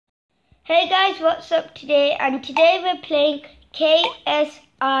Hey guys, what's up today? And today we're playing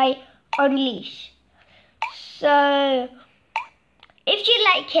KSI Unleashed. So, if you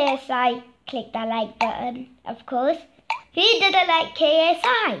like KSI, click that like button, of course. Who doesn't like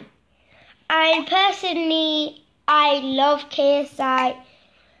KSI? And personally, I love KSI.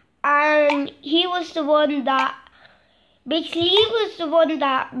 And he was the one that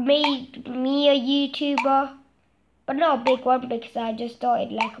made me a YouTuber. But not a big one because I just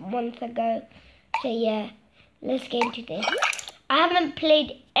started like a month ago. So yeah, let's get into this. I haven't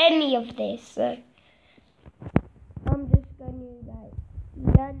played any of this, so I'm just going to like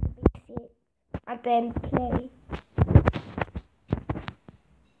learn the basics and then play.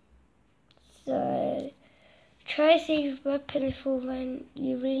 So try to save weapons for when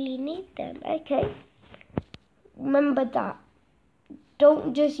you really need them. Okay. Remember that.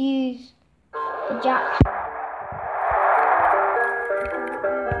 Don't just use a jack.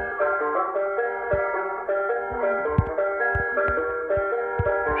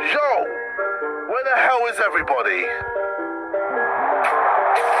 Yo! Where the hell is everybody?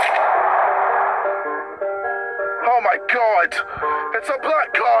 Oh my god! It's a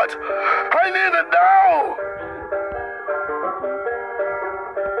black card! I need it now!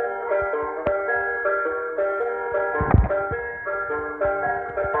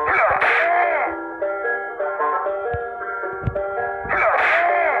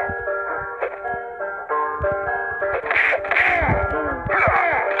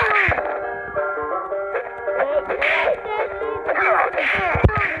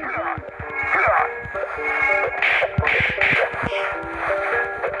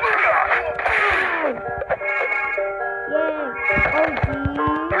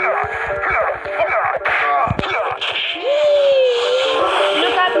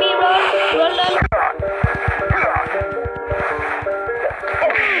 Look at me, run.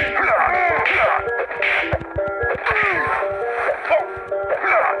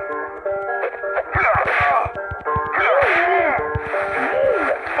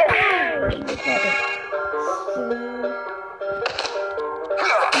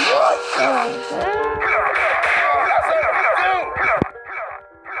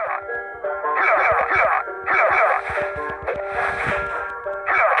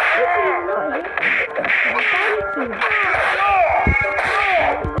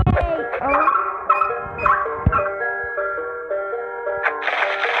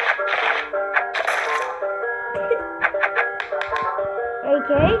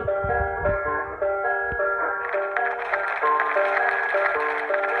 Okay.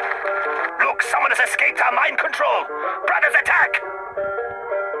 Look, someone has escaped our mind control! Brothers, attack!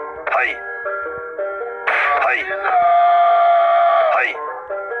 Hey! Hey! Hey!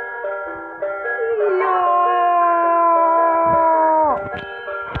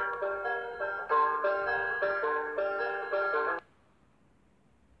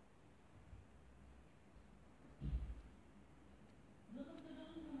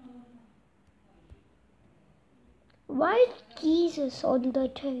 Why is Jesus on the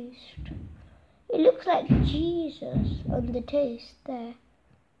toast? It looks like Jesus on the toast there.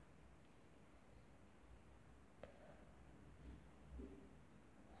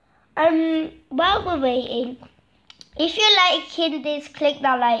 While we're waiting, if you're liking this, click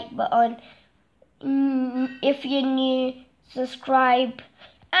that like button. If you're new, subscribe.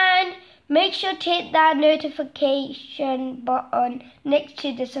 And make sure to hit that notification button next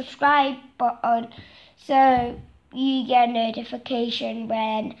to the subscribe button so you get a notification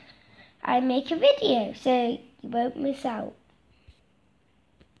when I make a video so you won't miss out.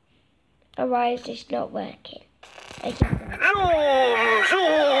 Otherwise it's not working. Okay.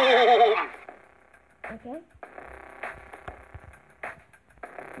 Okay.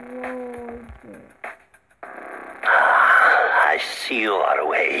 I see you are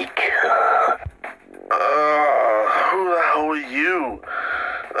awake. Who the hell are you?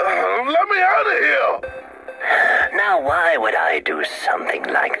 Let me out of here! Now, why would I do something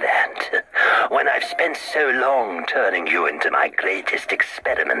like that when I've spent so long turning you into my greatest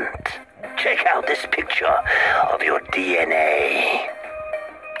experiment? Check out this picture of your DNA.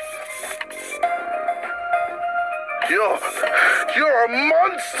 You're a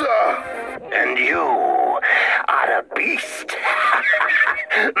monster! And you are a beast.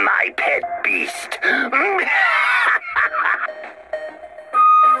 My pet beast.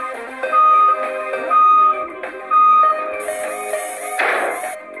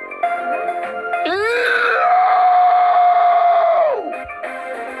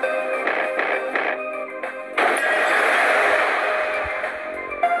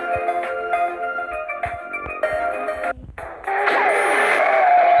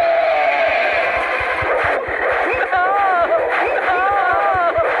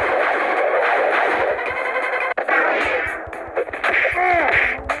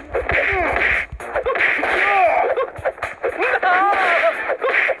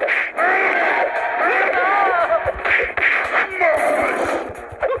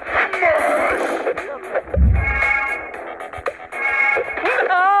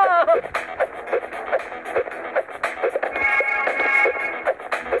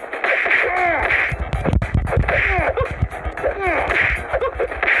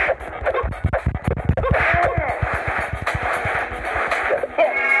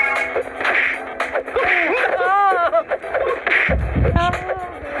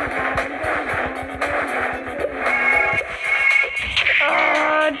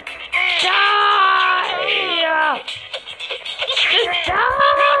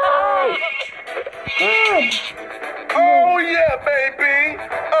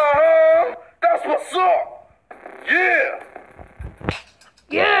 That's what's up. Yeah.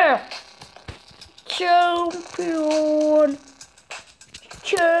 Yeah. Champion.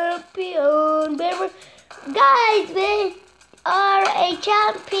 Champion, baby. Guys, we are a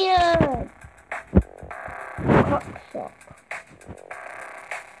champion. Cockshot.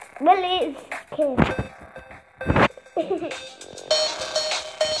 Well, it's kids.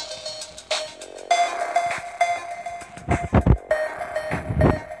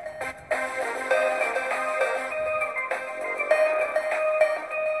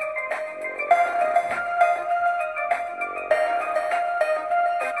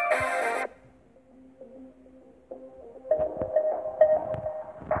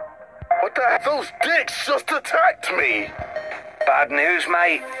 What the heck? Those dicks just attacked me. Bad news,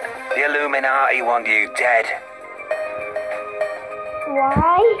 mate. The Illuminati want you dead.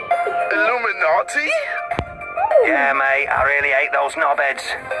 Why? Illuminati? Yeah, mate, I really hate those knobheads.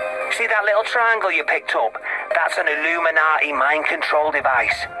 See that little triangle you picked up? That's an Illuminati mind control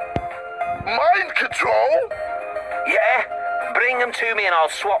device. Mind control? Yeah. Bring them to me and I'll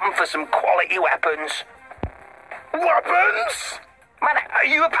swap them for some quality weapons. Weapons? Man, are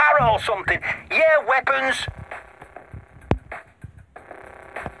you a parrot or something? Yeah, weapons.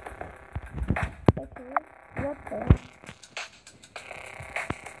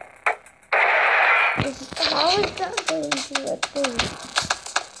 How is that going to work?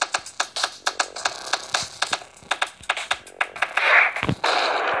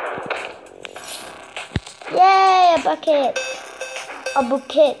 Yay, a bucket. A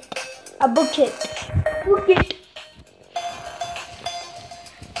bucket. A bucket. Bucket.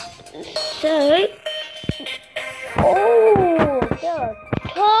 So, oh, there are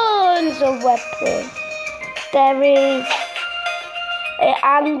tons of weapons. There is an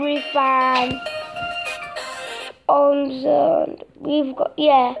angry fan. And we've got,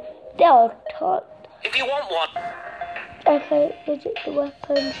 yeah, there are tons. If you want one. Okay, is it the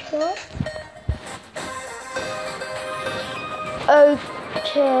weapon shop?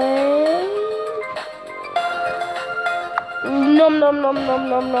 Okay. Nom nom nom nom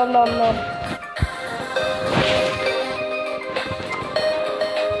nom nom nom nom.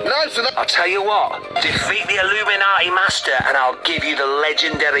 Nice enough. I'll tell you what. Defeat the Illuminati Master and I'll give you the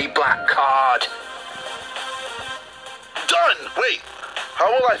legendary black card. Done! Wait,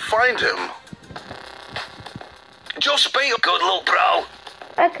 how will I find him? Just beat him. Good luck, bro.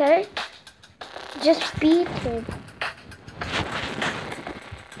 Okay. Just beat him.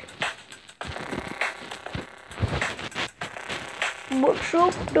 What's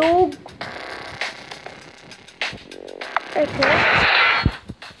up, dog? Okay.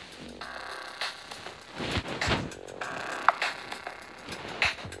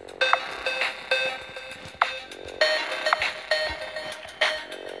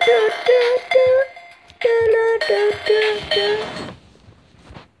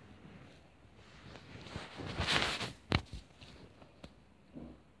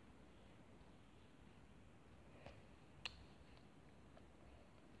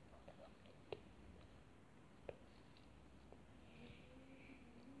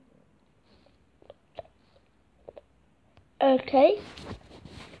 Okay.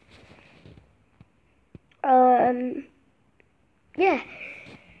 Yeah.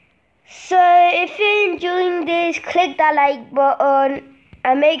 So if you're enjoying this, click that like button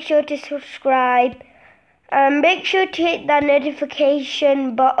and make sure to subscribe. And make sure to hit that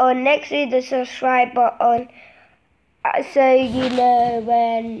notification button next to the subscribe button, so you know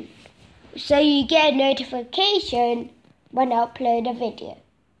when, so you get a notification when I upload a video.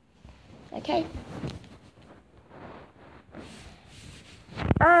 Okay.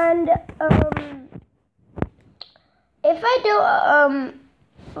 And if I do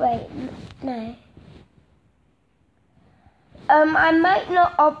wait, no. I might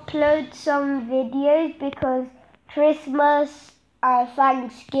not upload some videos because Christmas,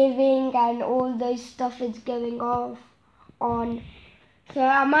 Thanksgiving and all those stuff is going on. So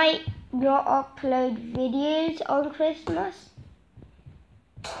I might not upload videos on Christmas.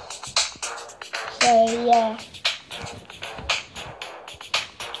 So yeah.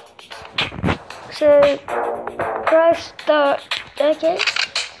 So press start, okay?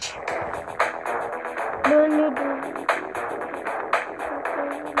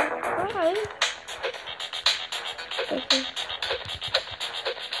 Okay.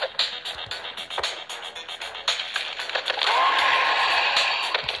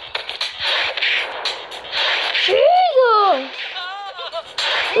 Jesus!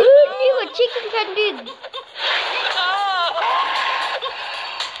 Who knew a chicken can do?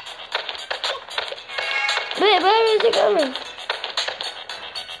 Wait, where is it going?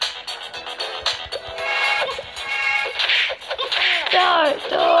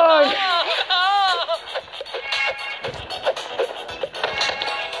 Don't.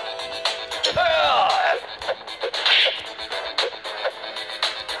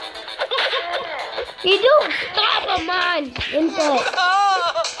 You don't stop a man in the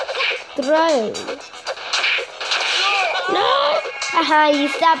throw. No! Haha, you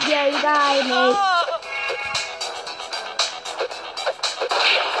stabbed your guy, mate.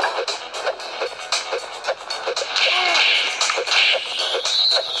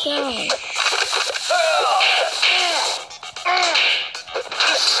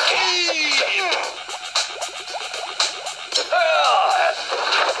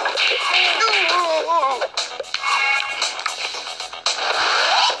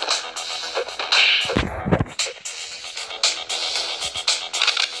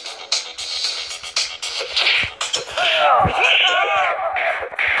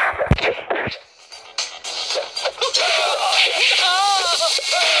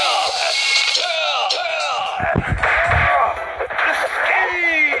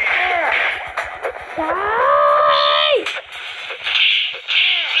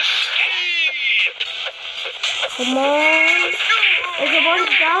 Come on. Is it one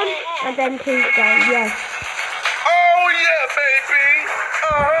down? And then two down, yes. Oh yeah, baby.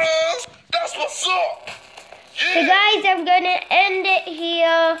 That's what's up. Yeah. So guys, I'm gonna end it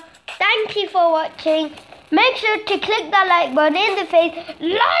here. Thank you for watching. Make sure to click that like button in the face,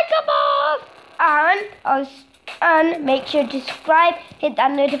 like above, and make sure to subscribe, hit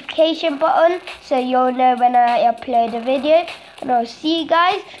that notification button so you'll know when I upload a video. And I'll see you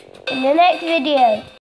guys in the next video.